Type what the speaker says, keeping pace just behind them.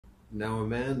Now a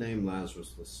man named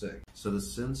Lazarus was sick. So the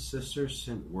sisters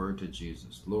sent word to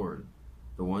Jesus, Lord,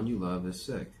 the one you love is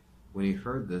sick. When he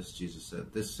heard this, Jesus said,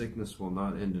 This sickness will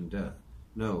not end in death.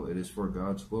 No, it is for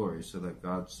God's glory, so that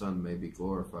God's Son may be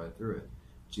glorified through it.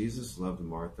 Jesus loved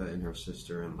Martha and her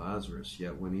sister and Lazarus,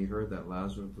 yet when he heard that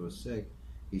Lazarus was sick,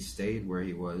 he stayed where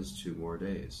he was 2 more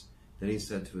days. Then he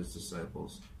said to his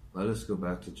disciples, Let us go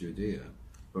back to Judea.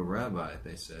 But Rabbi,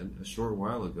 they said, a short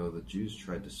while ago the Jews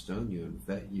tried to stone you and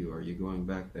vet you. Are you going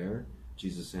back there?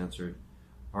 Jesus answered,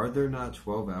 Are there not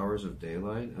 12 hours of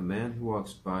daylight? A man who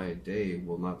walks by day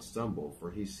will not stumble,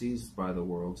 for he sees by the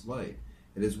world's light.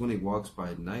 It is when he walks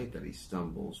by night that he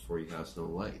stumbles, for he has no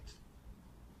light.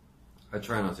 I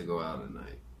try not to go out at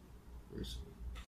night recently.